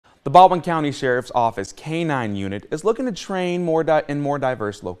The Baldwin County Sheriff's Office K-9 unit is looking to train in more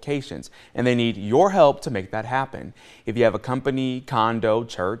diverse locations, and they need your help to make that happen. If you have a company, condo,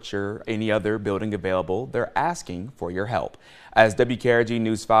 church, or any other building available, they're asking for your help. As WKRG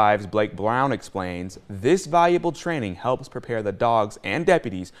News 5's Blake Brown explains, this valuable training helps prepare the dogs and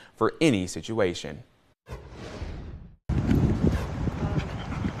deputies for any situation.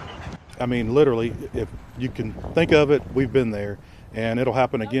 I mean, literally, if you can think of it, we've been there, and it'll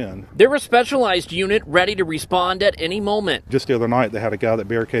happen again. They're a specialized unit ready to respond at any moment. Just the other night, they had a guy that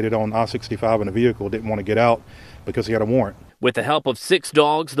barricaded on I-65 in a vehicle, didn't want to get out because he had a warrant. With the help of 6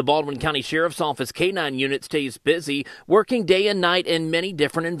 dogs, the Baldwin County Sheriff's Office K-9 unit stays busy, working day and night in many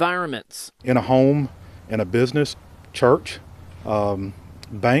different environments. In a home, in a business, church,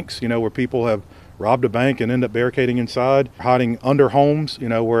 banks, where people have robbed a bank and end up barricading inside, hiding under homes,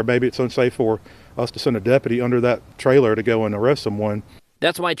 where maybe it's unsafe for us to send a deputy under that trailer to go and arrest someone.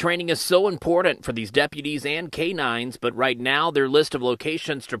 That's why training is so important for these deputies and K-9s, but right now their list of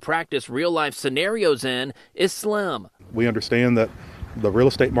locations to practice real-life scenarios in is slim. We understand that the real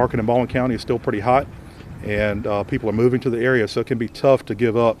estate market in Baldwin County is still pretty hot, and people are moving to the area, so it can be tough to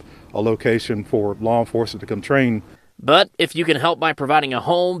give up a location for law enforcement to come train. But if you can help by providing a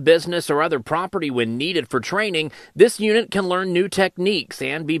home, business, or other property when needed for training, this unit can learn new techniques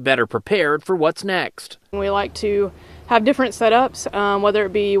and be better prepared for what's next. We like to have different setups, whether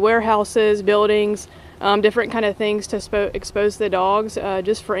it be warehouses, buildings, different kind of things to expose the dogs,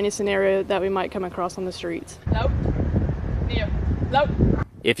 just for any scenario that we might come across on the streets. Nope. Yeah. Nope.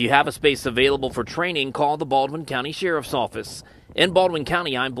 If you have a space available for training, call the Baldwin County Sheriff's Office. In Baldwin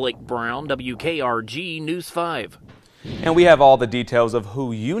County, I'm Blake Brown, WKRG News 5. And we have all the details of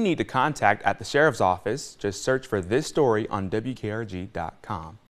who you need to contact at the Sheriff's Office. Just search for this story on WKRG.com.